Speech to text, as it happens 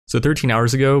So 13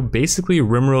 hours ago, basically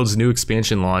RimWorld's new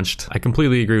expansion launched. I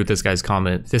completely agree with this guy's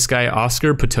comment. This guy,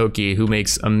 Oscar Potoki, who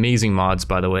makes amazing mods,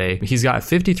 by the way. He's got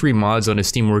 53 mods on his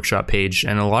Steam Workshop page,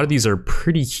 and a lot of these are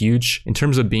pretty huge in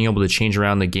terms of being able to change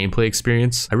around the gameplay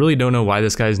experience. I really don't know why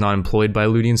this guy is not employed by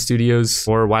Ludian Studios,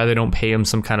 or why they don't pay him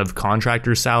some kind of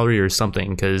contractor salary or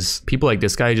something, because people like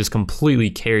this guy just completely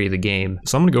carry the game.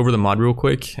 So I'm gonna go over the mod real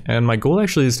quick, and my goal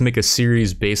actually is to make a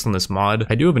series based on this mod.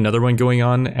 I do have another one going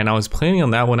on, and I was planning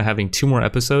on that one having 2 more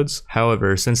episodes.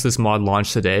 However, since this mod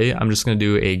launched today, I'm just going to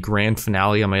do a grand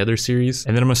finale on my other series,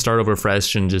 and then I'm going to start over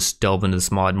fresh and just delve into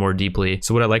this mod more deeply.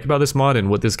 So what I like about this mod and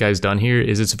what this guy's done here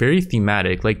is it's very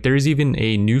thematic. Like, there's even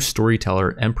a new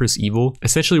storyteller, Empress Evil.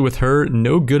 Essentially with her,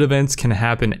 no good events can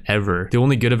happen ever. The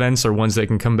only good events are ones that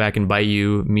can come back and bite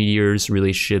you, meteors,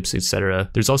 relationships, etc.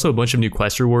 There's also a bunch of new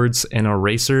quest rewards and an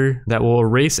eraser that will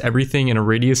erase everything in a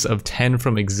radius of 10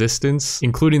 from existence,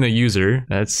 including the user.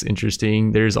 That's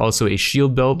interesting. There's also a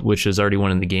shield belt, which is already one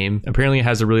in the game. Apparently it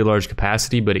has a really large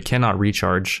capacity, but it cannot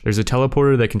recharge. There's a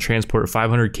teleporter that can transport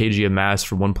 500 kg of mass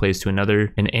from one place to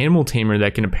another. An animal tamer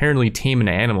that can apparently tame an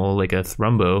animal, like a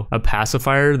thrumbo. A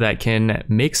pacifier that can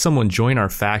make someone join our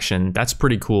faction. That's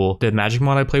pretty cool. The magic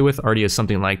mod I play with already has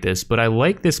something like this, but I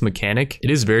like this mechanic. It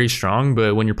is very strong,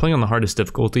 but when you're playing on the hardest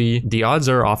difficulty, the odds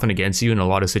are often against you in a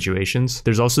lot of situations.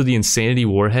 There's also the Insanity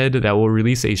Warhead that will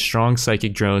release a strong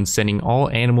psychic drone, sending all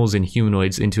animals and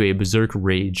humanoids into a berserk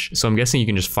rage. So I'm guessing you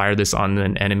can just fire this on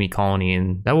an enemy colony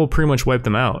and that will pretty much wipe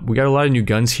them out. We got a lot of new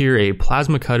guns here. A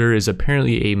plasma cutter is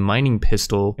apparently a mining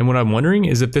pistol, and what I'm wondering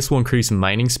is if this will increase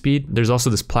mining speed. There's also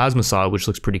this plasma saw, which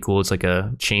looks pretty cool. It's like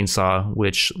a chainsaw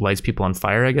which lights people on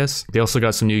fire, I guess. They also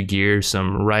got some new gear,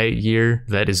 some riot gear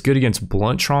that is good against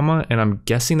blunt trauma, and I'm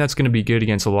guessing that's going to be good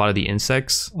against a lot of the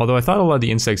insects. Although I thought a lot of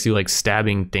the insects do like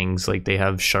stabbing things, like they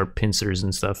have sharp pincers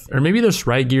and stuff. Or maybe this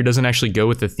riot gear doesn't actually go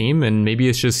with the theme, and maybe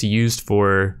it's just used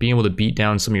for being able to beat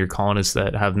down some of your colonists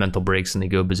that have mental breaks and they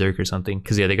go berserk or something.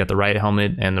 Because yeah, they got the riot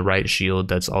helmet and the riot shield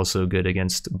that's also good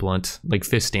against blunt, like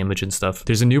fist damage and stuff.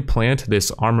 There's a new plant,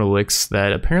 this Armorlix,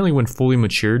 that apparently when fully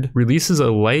matured releases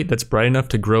a light that's bright enough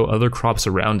to grow other crops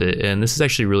around it. And this is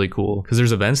actually really cool because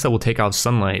there's events that will take off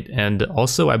sunlight, and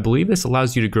also I believe this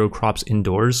allows you to grow crops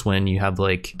indoors when you have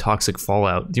like toxic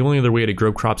fallout. The only other way to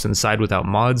grow crops inside without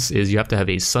mods is you have to have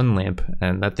a sun lamp,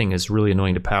 and that thing is really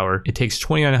annoying to power. It takes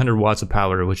 2900 watts of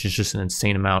power, which is just an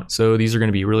insane amount. So these are going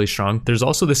to be really strong. There's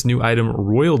also this new item,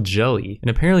 Royal Jelly, and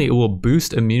apparently it will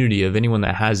boost immunity of anyone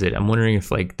that has it. I'm wondering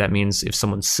if like that means if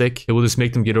someone's sick, it will just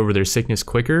make them get over their sickness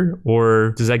quicker,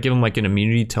 or does that give them like an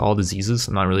immunity to all diseases?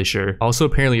 I'm not really sure. Also,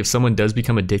 apparently if someone does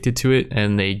become addicted to it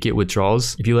and they get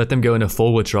withdrawals, if you let them go into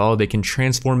full withdrawal, they can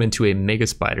transform into a mega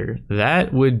spider.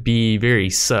 That would be very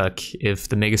suck if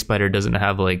the mega spider doesn't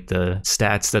have like the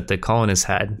stats that the colonists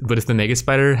had. But if the mega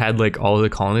spider had like all of the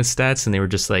colonist stats and they were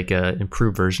just like a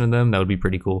improved version of them, that would be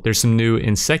pretty cool. There's some new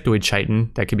Insectoid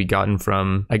chitin that could be gotten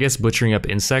from, I guess, butchering up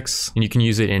insects, and you can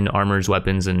use it in armors,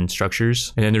 weapons, and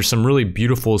structures. And then there's some really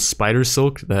beautiful spider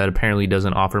silk that apparently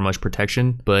doesn't offer much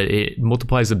protection, but it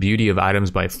multiplies the beauty of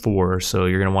items by 4. So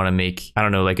you're gonna want to make, I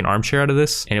don't know, like an armchair out of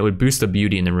this, and it would boost the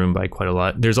beauty in the room by quite a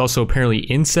lot. There's also apparently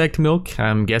insect milk.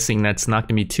 I'm guessing that's not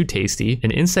gonna be too tasty.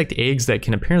 And insect eggs that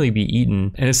can apparently be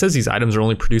eaten. And it says these items are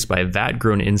only produced by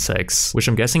vat-grown insects, which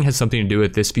I'm guessing has something to do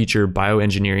with this feature,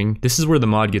 bioengineering. This is where the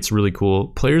mod gets really cool.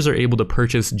 Players are able to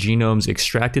purchase genomes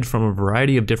extracted from a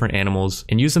variety of different animals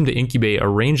and use them to incubate a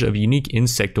range of unique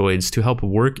insectoids to help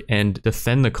work and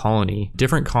defend the colony.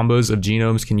 Different combos of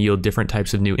genomes can yield different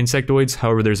types of new insectoids.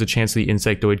 However, there's a chance of the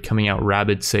insectoid coming out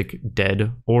rabid, sick,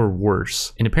 dead, or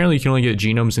worse. And apparently you can only get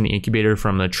genomes in the incubator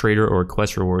from the trader or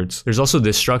quest rewards. There's also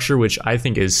this structure, which I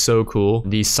think is so cool,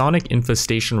 the Sonic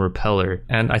Infestation Repeller.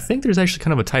 And I think there's actually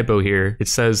kind of a typo here. It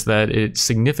says that it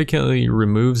significantly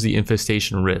removes the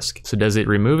infestation risk. So does it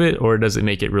remove it, or does it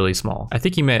make it really small? I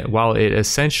think he meant while it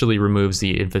essentially removes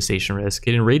the infestation risk,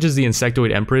 it enrages the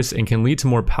Insectoid Empress and can lead to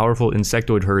more powerful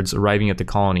insectoid herds arriving at the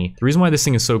colony. The reason why this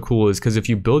thing is so cool is because if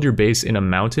you build your base in a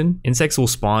mountain, insects will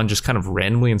spawn just kind of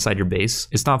randomly inside your base.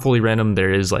 It's not fully random,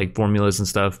 there is like formulas and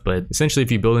stuff, but essentially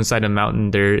if you build inside a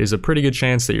mountain, there is a pretty good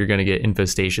chance that you're going to get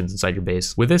infestations inside your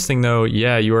base. With this thing though,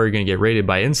 yeah, you are going to get raided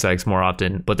by insects more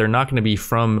often, but they're not going to be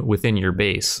from within your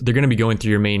base. They're going to be going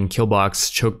through your main kill box,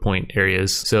 choke point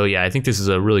areas. So yeah, I think this is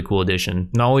a really cool addition.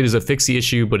 Not only does it fix the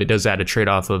issue, but it does add a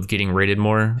trade-off of getting raided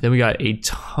more. Then we got a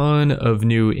ton of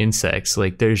new insects.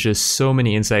 Like there's just so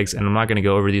many insects, and I'm not going to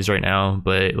go over these right now,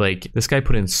 but like this guy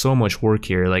put in so much work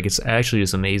here. Like it's actually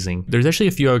just amazing. There's actually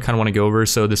a few I kind of want to go over.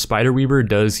 So the Spider Weaver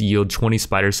does yield 20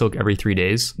 spider silk every 3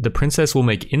 days. The Princess will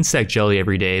make insect jelly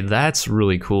every day. That's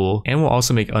really cool. And will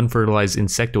also make unfertilized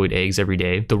insectoid eggs every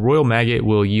day. The royal maggot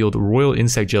will yield royal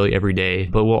insect jelly every day,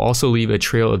 but will also leave a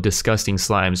trail of disgusting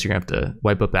slimes. You're gonna have to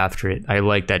wipe up after it. I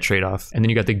like that trade-off. And then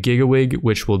you got the gigawig,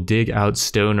 which will dig out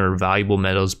stone or valuable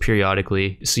metals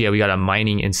periodically. So yeah, we got a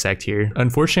mining insect here.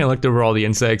 Unfortunately, I looked over all the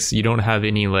insects. You don't have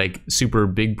any like super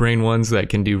big brain ones that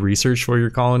can do research for your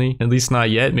colony, at least not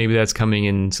yet. Maybe that's coming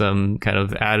in some kind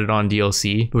of added on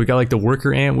DLC. But we got like the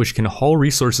worker ant, which can haul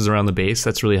resources around the base.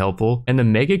 That's really helpful. And the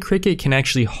mega cricket can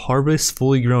actually harvest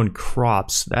fully grown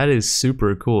crops. That is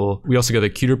super cool. We also got the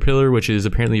caterpillar, which is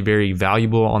apparently very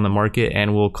valuable on the market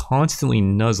and will constantly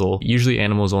nuzzle. Usually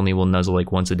animals only will nuzzle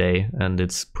like once a day, and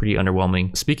it's pretty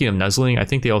underwhelming. Speaking of nuzzling, I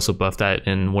think they also buffed that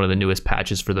in one of the newest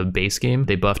patches for the base game.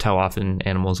 They buffed how often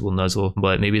animals will nuzzle,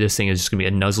 but maybe this thing is just gonna be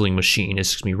a nuzzling machine.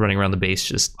 It's just gonna be running around the base,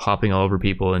 just hopping all over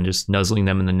people and just nuzzling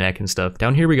them in the neck and stuff.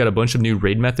 Down here, we got a bunch of new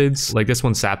raid methods. Like this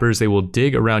one, sappers, they will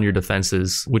dig around your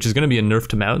defenses, which is gonna be a nerf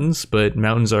to mountains, but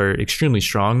mountains are extremely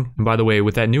strong. And by the way,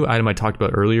 with that new item I talked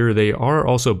about earlier, they are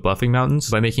also buffing mountains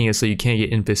by making it so you can't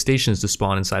get infestations to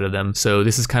spawn inside of them. So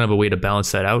this is kind of a way to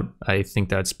balance that out. I think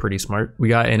that's pretty smart. We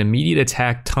got an immediate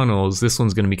attack tunnels. This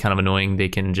one's gonna be kind of annoying. They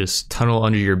can just tunnel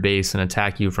under your base and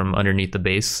attack you from underneath the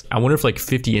base. I wonder if like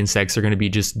 50 insects are gonna be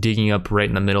just digging up right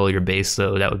in the middle of your base,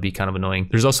 so that would be kind of annoying.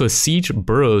 There's also a siege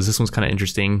burrows. This one's kind of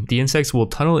interesting. The insects will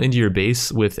tunnel into your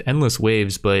base with endless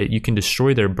waves, but you can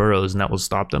destroy their burrows and that will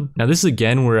stop them. Now this is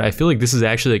again where I feel like this is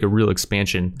actually like a real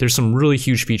expansion. There's some really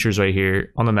huge features right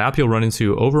here. On the map, you'll run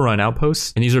into overrun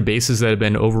outposts, and these are bases that have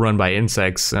been overrun by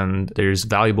insects, and there's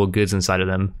valuable goods inside of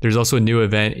them. There's also a new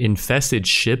event, infested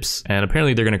ships, and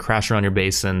apparently they're going to crash around your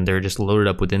base and they're just loaded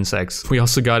up with insects. We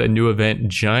also got a new event,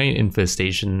 giant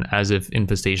infestation, as if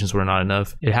infestations were not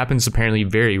enough. It happens apparently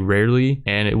very rarely,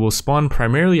 and it will spawn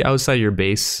primarily outside your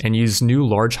base and use new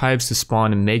large hives to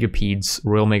spawn megapeds,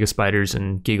 royal mega spiders,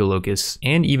 and gigalocusts,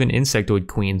 and even insectoid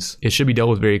queens. It should be dealt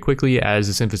with very quickly, as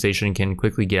this infestation can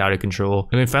quickly get out of control.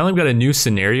 And then finally, we got a new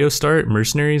scenario start,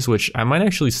 mercenaries, which I might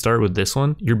actually start with this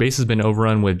one. Your base has been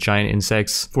overrun with giant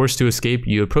insects. Forced to escape,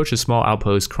 you approach a small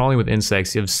outpost crawling with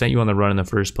insects you have sent you on the run in the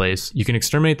first place. You can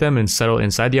exterminate them and settle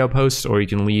inside the outpost, or you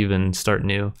can leave and start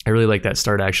new. I really like that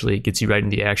start, actually. It gets you right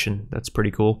into the action. That's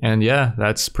pretty cool. And yeah,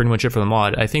 that's pretty much it for the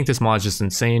mod. I think this mod is just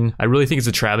insane. I really think it's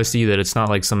a travesty that it's not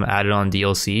like some added on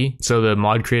DLC, so the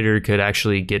mod creator could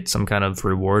actually get some kind of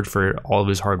reward for all of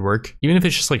his hard work. Even if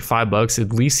it's just like $5,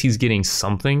 at least he's getting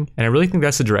something. And I really think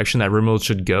that's the direction that RimWorld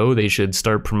should go. They should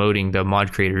start promoting the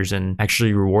mod creators and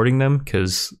actually rewarding them,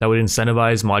 because that would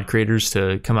incentivize mod creators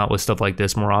to come out with stuff like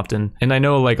this more often. And I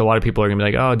know like a lot of people are gonna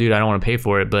be like, oh dude, I don't want to pay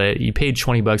for it, but you paid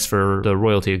 $20 for the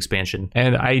royalty expansion.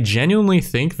 And I genuinely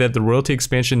think that the royalty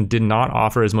expansion did not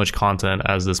offer as much content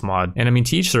as this mod. And I mean,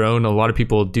 to each their own. A lot of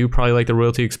people do probably like the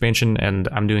royalty expansion, and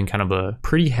I'm doing kind of a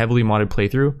pretty heavily modded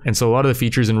playthrough. And so a lot of the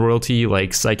features in royalty,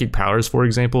 like psychic powers, for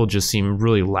example, just seem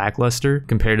really lackluster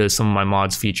compared to some of my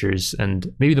mods features.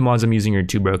 And maybe the mods I'm using are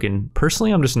too broken.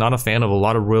 Personally, I'm just not a fan of a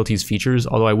lot of royalty's features,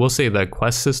 although I will say the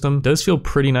quest system does feel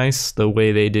pretty nice, the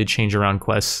way they did change around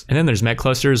quests. And then there's mech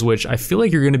clusters, which I feel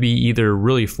like you're going to be either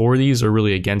really for these or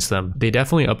really against them. They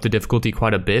definitely up the difficulty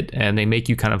quite a bit, and they make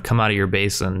you kind of come out of your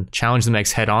base and challenge the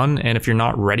mechs head on. And if you're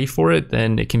not ready for it,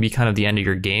 then it can be kind of the end of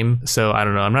your game. So I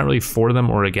don't know, I'm not really for them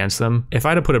or against them. If I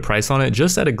had to put a price on it,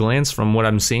 just at a glance from what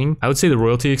I'm seeing, I would say the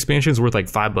royalty expansion is worth like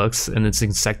 $5, and this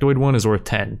Insectoid one is worth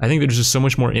 10. I think there's just so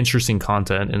much more interesting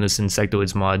content in this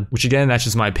Insectoids mod, which again, that's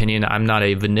just my opinion. I'm not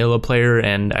a vanilla player,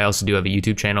 and I also do have a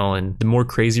YouTube channel, and the more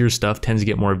crazier stuff tends to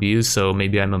get more views, so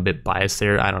maybe I'm a bit biased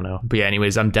there, I don't know. But yeah,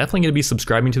 anyways, I'm definitely going to be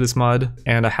subscribing to this mod,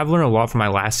 and I have learned a lot from my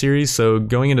last series, so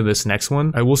going into this next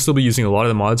one, I will still be using a lot of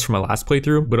the mods from my last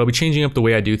playthrough, but I'll be changing up the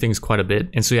way I do things quite a bit.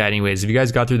 And so yeah, anyways, if you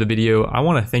guys got through the video, I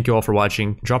want to thank you all for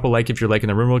watching. Drop a like if you're liking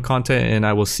the RimWorld content, and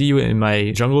I will see you in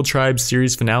my Jungle Tribe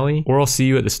series finale, or I'll see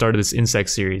you at the start of this insect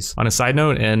series. On a side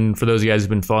note, and for those of you guys who've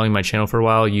been following my channel for a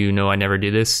while, you know I never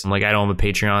do this. Like, I don't have a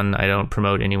Patreon. I don't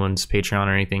promote anyone's Patreon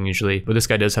or anything usually, but this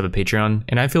guy does have a Patreon,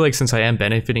 and I feel like since I am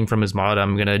benefiting from his mod,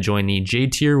 I'm gonna join the J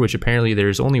tier, which apparently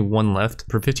there's only one left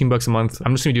for $15 a month.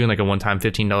 I'm just gonna be doing like a one-time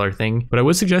 $15 thing, but I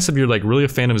would suggest if you're like really a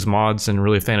fan of his mods and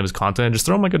really a fan of his content, just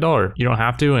throw him like $1. You don't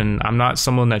have to, and I'm not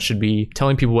someone that should be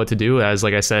telling people what to do, as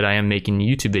like I said, I am making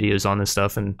YouTube videos on this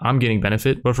stuff and I'm getting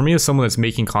benefit. But for me, as someone that's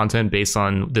making content based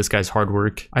on this guy's hard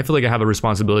work, I feel like I have a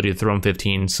responsibility to throw him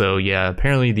 15. So yeah,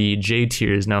 apparently the J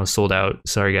tier is now sold out.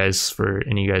 Sorry guys, for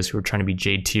any of you guys who are trying to be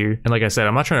J tier. And like I said,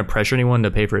 I'm not trying to pressure anyone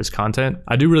to pay for his content.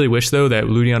 I do really wish though that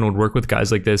Ludion would work with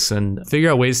guys like this and figure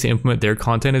out ways to implement their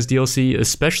content as DLC,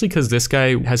 especially because this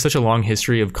guy has such a long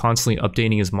history of constantly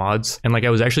updating his mods. And like, I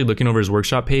was actually looking over his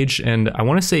workshop page, and I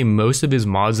want to say most of his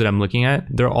mods that I'm looking at,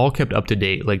 they're all kept up to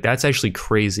date. Like, that's actually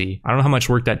crazy. I don't know how much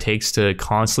work that that takes to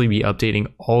constantly be updating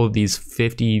all of these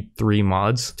 53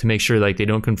 mods to make sure like they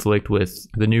don't conflict with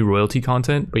the new royalty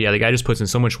content. But yeah, the guy just puts in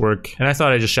so much work, and I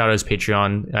thought I'd just shout out his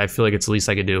Patreon. I feel like it's the least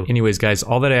I could do. Anyways, guys,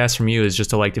 all that I ask from you is just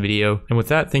to like the video. And with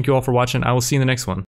that, thank you all for watching. I will see you in the next one.